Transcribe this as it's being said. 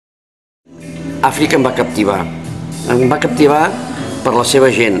Àfrica em va captivar. Em va captivar per la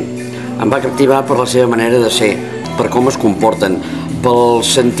seva gent, em va captivar per la seva manera de ser, per com es comporten, pel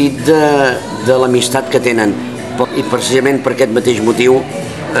sentit de l'amistat que tenen. I precisament per aquest mateix motiu,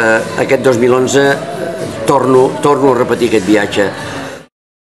 aquest 2011 torno a repetir aquest viatge.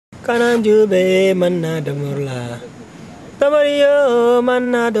 Kanan jube manna damurla, damariyo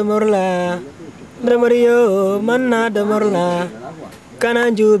manna damurla, damariyo manna damurla.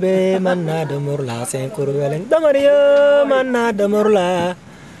 Kanan jube manna damurla, sen kurwelen. Damariyo manna damurla,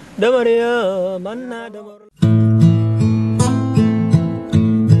 damariyo manna damurla.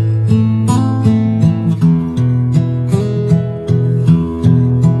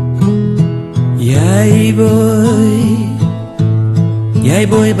 Yay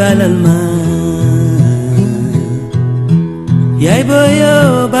boy balalma, yay boy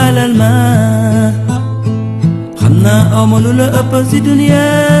yo balalma. Xamna amulu la ëpp ci dunya.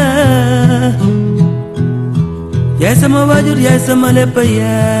 Yaay sama wajur, yaay sama lépp,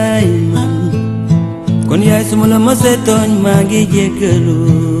 yaay man. Kon yaay suma la mosee tooñ maa ngi jéggalu.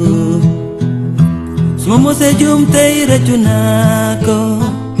 Suma mosee juum tey rëccu naa ko.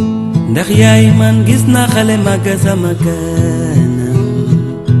 Ndax yaay man gis naa xale màgg sama kanam.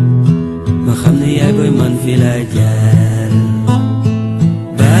 Ma xam ne yaay booy man fi la jaar.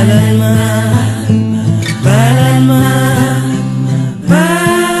 Balal ma, balal ma,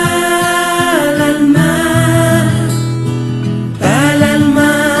 balal ma, balal ma,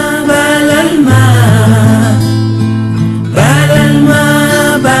 balal ma, balal ma,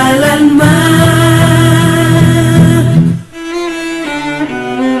 balal ma.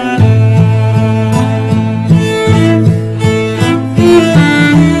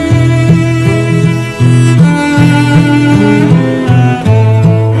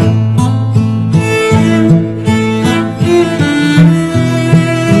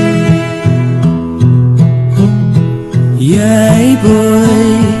 Yay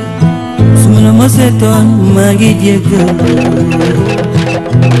boy, suma la mosee tooñ maa ngi jéggalu.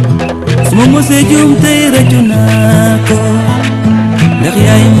 Suma mosee juum tey rëccu naa ko. Ndax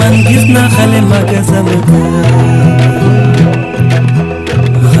yaay man gis naa xale màgg sama kër.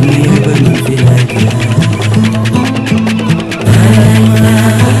 Ma xam ne yaay boy man fi laa jaar. Balal ma,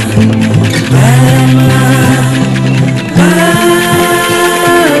 balal ma,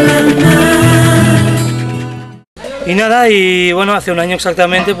 balal ma. Y nada, y bueno, hace un año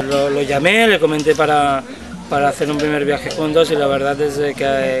exactamente lo llamé, le comenté para hacer un primer viaje juntos y la verdad desde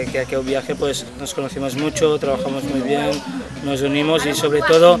que aquel viaje pues nos conocimos mucho, trabajamos muy bien, nos unimos y sobre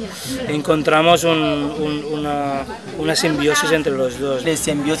todo encontramos una simbiosis entre los dos. La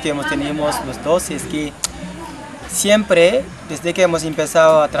simbiosis que hemos tenido los dos es que siempre, desde que hemos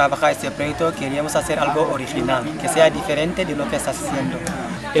empezado a trabajar este proyecto, queríamos hacer algo original, que sea diferente de lo que estás haciendo.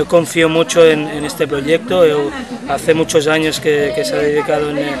 Yo confío mucho en este proyecto, hace muchos años que se ha dedicado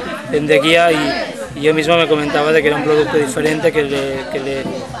en de guía y yo mismo me comentaba de que era un producto diferente que le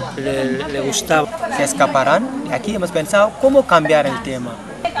gustaba. Se escaparán, y aquí hemos pensado cómo cambiar el tema.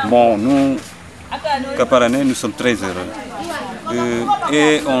 Bon, nous, Caparanais, nous sommes très heureux.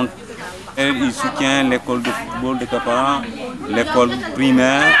 Et il soutient l'école de football de Caparan, l'école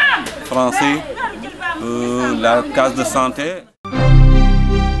primaire, français, la case de santé.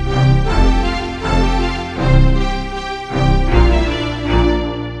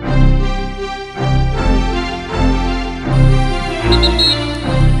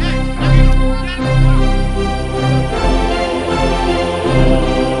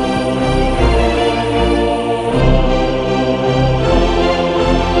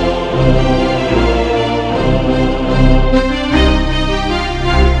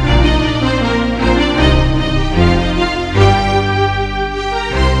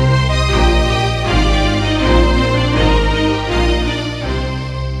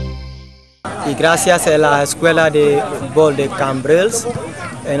 Y gracias a la escuela de fútbol de Cambrils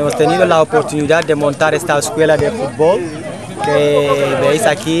hemos tenido la oportunidad de montar esta escuela de fútbol que veis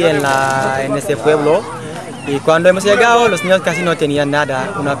aquí en este pueblo. Y cuando hemos llegado los niños casi no tenían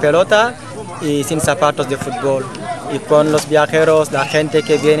nada, una pelota y sin zapatos de fútbol. Y con los viajeros, la gente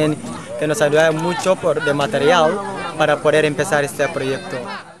que vienen, que nos ayuda mucho de material para poder empezar este proyecto.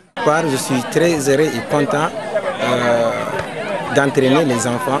 Je suis très heureux et content d'entraîner les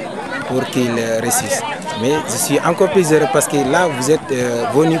enfants pour qu'ils réussissent. Mais je suis encore plus heureux parce que là, vous êtes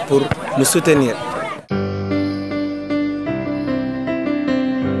venus pour nous soutenir.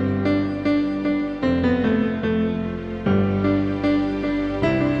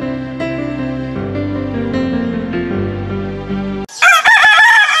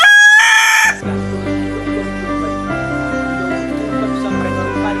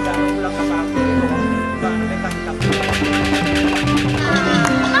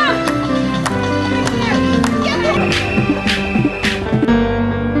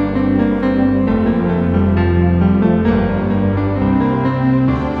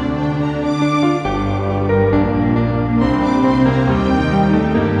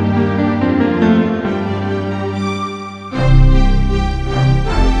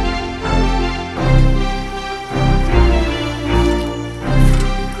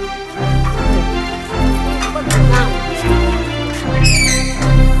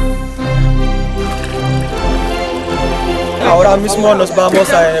 Ahora mismo nos vamos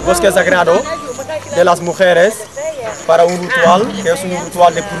al bosque sagrado de las mujeres para un ritual, que es un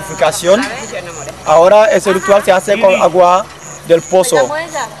ritual de purificación. Ahora ese ritual se hace con agua del pozo.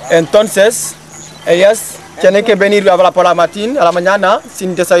 Entonces, ellas tienen que venir a la mañana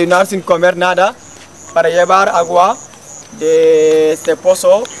sin desayunar, sin comer nada, para llevar agua de este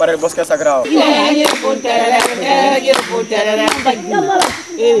pozo para el bosque sagrado.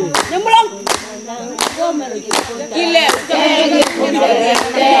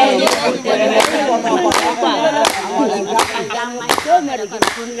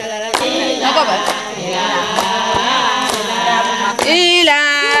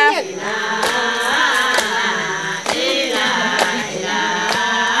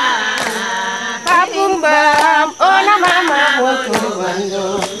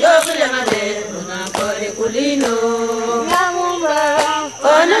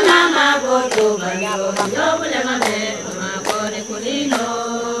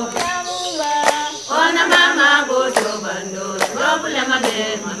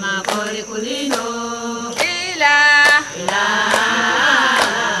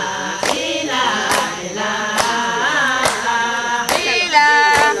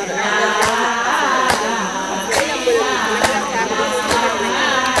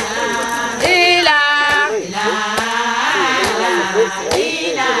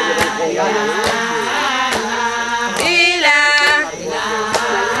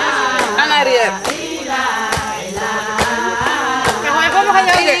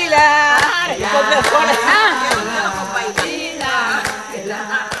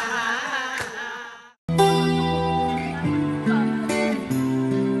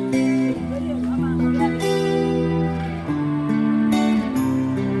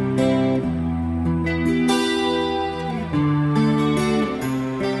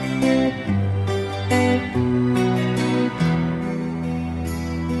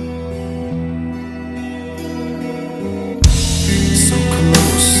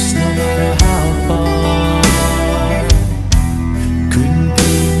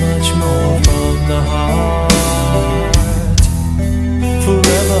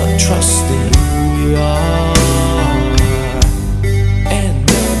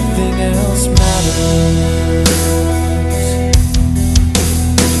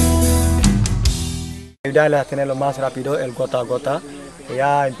 Ayudarles a tenerlo más rápido, el gota a gota.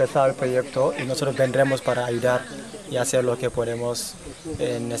 Ya ha empezado el proyecto y nosotros vendremos para ayudar y hacer lo que podemos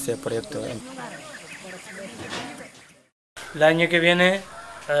en este proyecto. El año que viene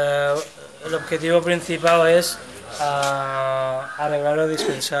el objetivo principal es arreglar el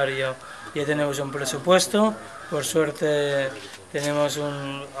dispensario. Ya tenemos un presupuesto, por suerte tenemos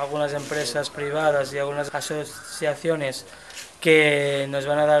algunas empresas privadas y algunas asociaciones que nos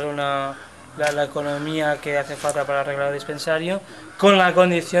van a dar la economía que hace falta para arreglar el dispensario, con la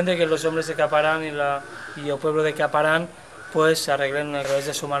condición de que los hombres de Caparán y el pueblo de Caparán pues arreglen a través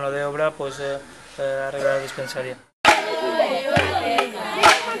de su mano de obra pues arreglar el dispensario.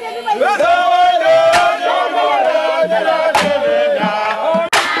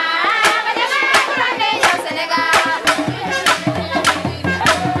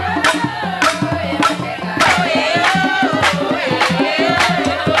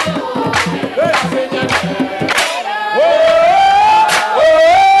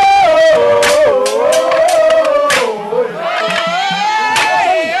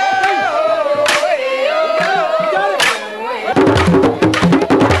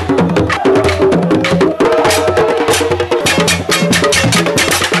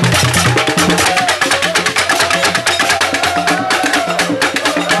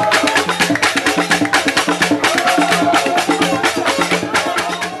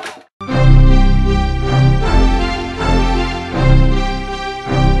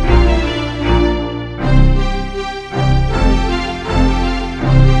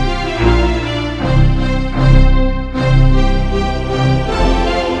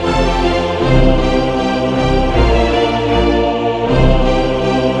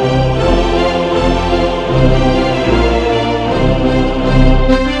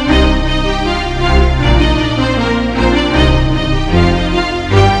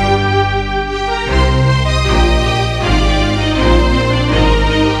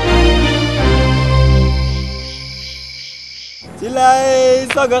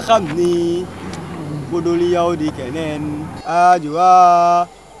 Saga khamni budul yaw di kenen ajua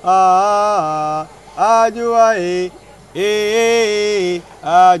ajua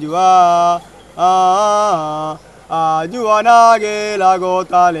ajua ajua nage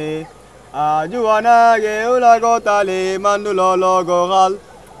lagotale ajua nage ulagotale mandulo logoral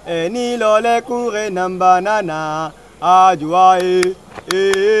eni lole kure nambanana ajua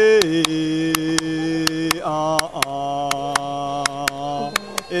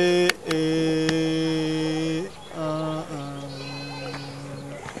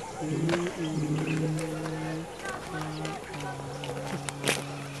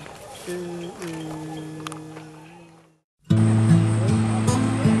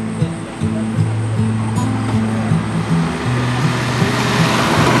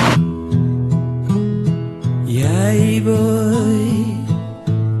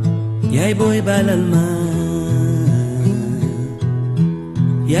Yay boy balalma,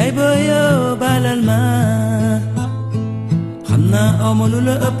 yay boy oh balalma. Hamna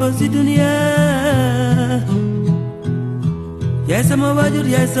amolula apa si dunia. Yay sama wajur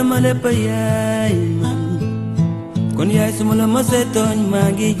yay sama lepa yay man. Kon yay semula masa ton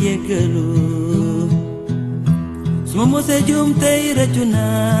magi jekalu. Semua masa jum tay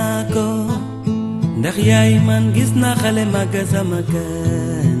racunako. Ndax yaay man gis na xale maga sama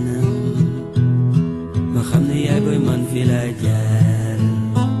kanam ma xam ne yaay boy man fi la jaar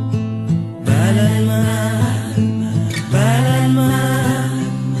balal ma balal ma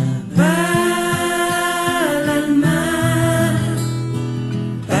balal ma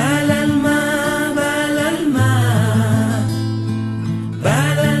balal ma balal ma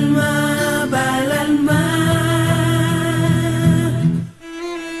balal ma balal ma.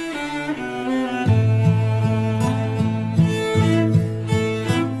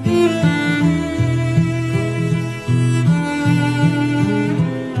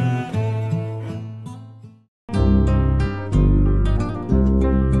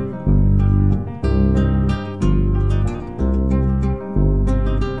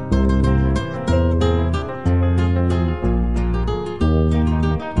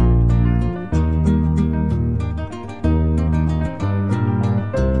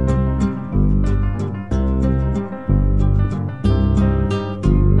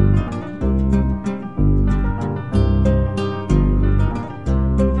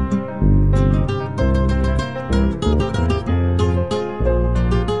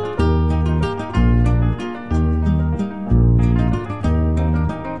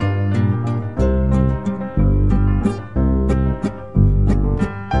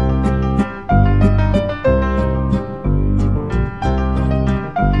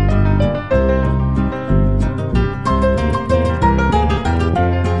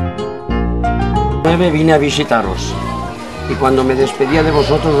 Vine a visitaros y cuando me despedía de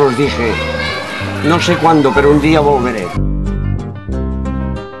vosotros os dije, no sé cuándo, pero un día volveré.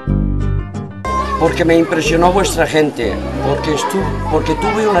 Porque me impresionó vuestra gente, porque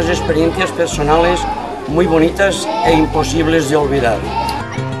tuve unas experiencias personales muy bonitas e imposibles de olvidar.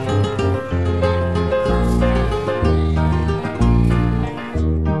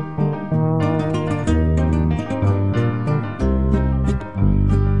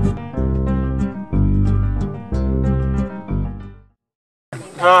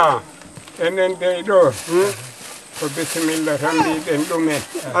 enen dey ɗo ko bisimilla tan mbiɗen ɗumen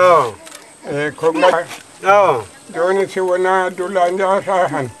e ko joni si wona dula jata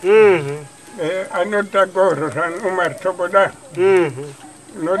han a nodda goto tan Oumar toɓoɗa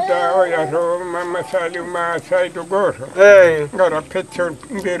nodda oya to Mama Saliou ma Saydou goto gara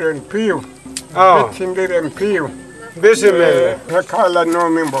peccodiren piiw peccidiren piiw bisimilla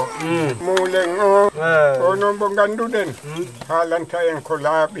kalannomi mbo muulen o noon mbo ganduɗen haalanta en ko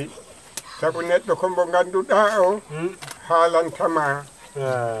laaɓi sabu neɗɗo ko mbo ganduɗa o haalantama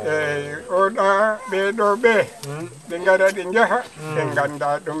eyi oɗa ɓeɗo ɓe ɓe gara ɗe jaaha ɓe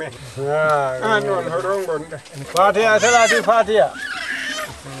ganda ɗumen an noon horo gonɗa Fatiha salati Fatiha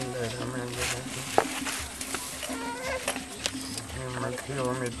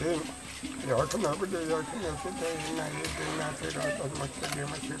يومدين يعطنا بده يعطنا كده هنا يدينا صراط المستقيم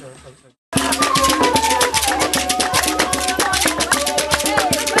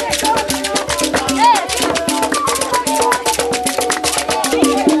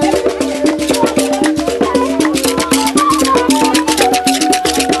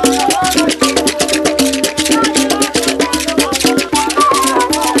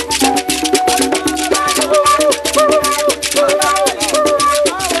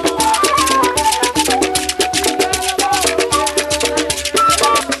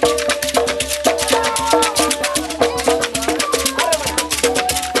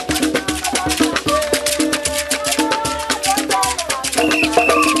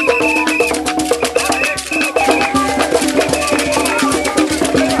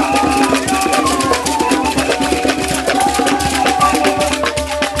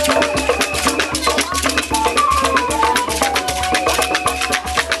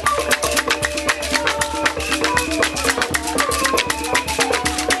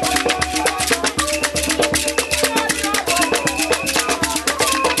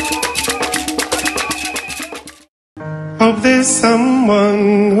Hope there's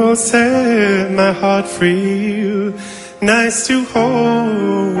someone who'll set my heart free. Nice to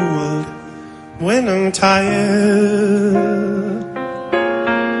hold when I'm tired.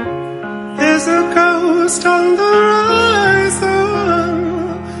 There's a ghost on the horizon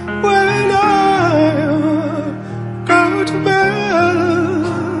when I go to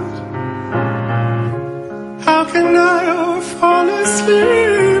bed. How can I fall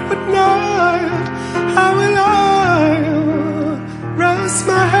asleep at night? How will I rest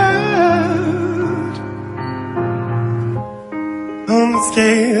my head? I'm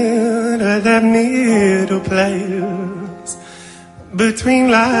scared of that middle place between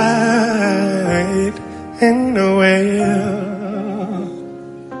light and nowhere.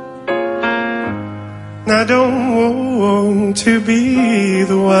 I don't want to be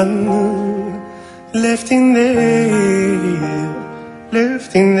the one left in there,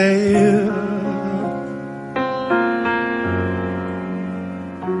 left in there.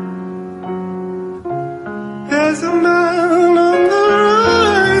 There's a man on the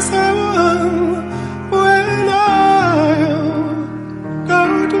horizon when I go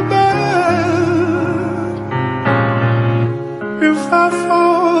to bed. If I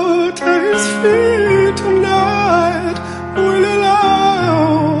fall to his feet tonight, will allow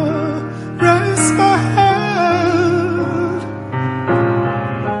rest my head.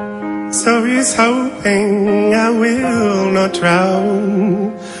 So he's hoping I will not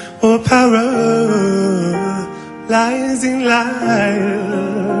drown or paralyze in life.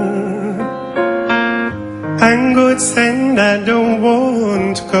 And God send I don't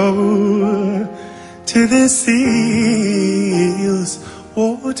want to go to the sea's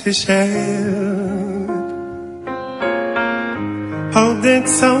watershed. Hope that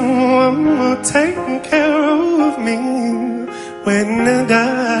someone will take care of me when I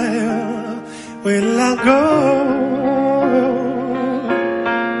die. Will I go?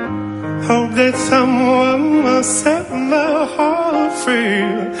 Hope that someone will set my heart free.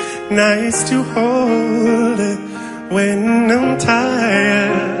 Nice to hold it when I'm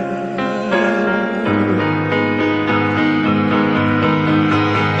tired.